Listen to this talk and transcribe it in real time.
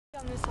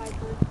On this side,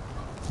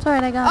 It's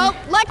alright, I got it.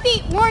 oh,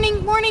 Lexi!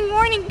 Warning, warning,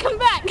 warning! Come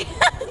back!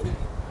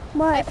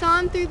 What? I saw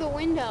him through the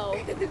window.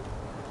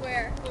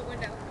 Where? What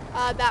window?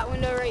 That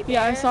window right there.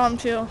 Yeah, I saw him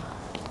too.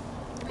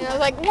 And I was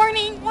like,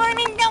 warning,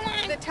 warning, come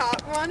on! The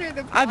top one or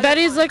the I bet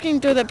he's looking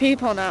through the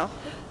peephole now.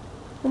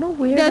 What a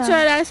weirdo. That's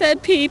right, I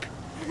said peep.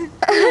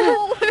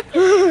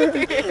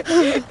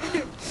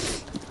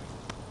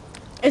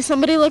 Is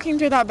somebody looking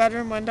through that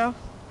bedroom window?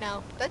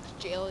 No, that's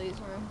Jaylee's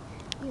room.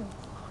 You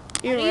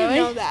How do you really?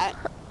 know that?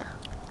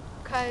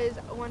 Because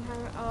one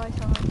time, I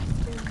saw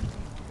him.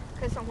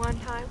 Because one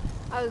time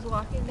I was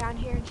walking down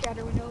here and she had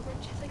her window open.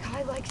 She's like,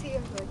 hi, Lexi. I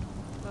was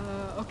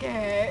like,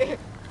 okay.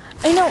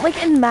 I know,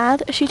 like in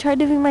math, she tried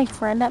to be my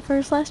friend at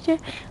first last year.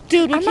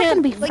 Dude, we I'm not gonna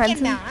can't be Like friends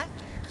in with math,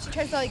 she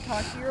tries to like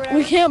talk to you or whatever.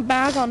 we can't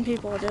bag on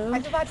people, I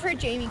dude. feel bad for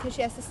Jamie because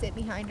she has to sit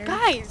behind her.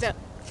 Guys,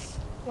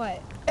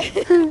 What? you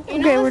Okay,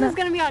 know we're this not. is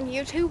going to be on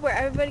YouTube where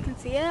everybody can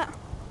see it?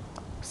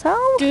 So?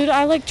 Dude,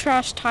 I like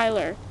trash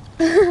Tyler.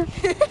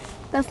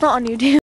 That's not on YouTube.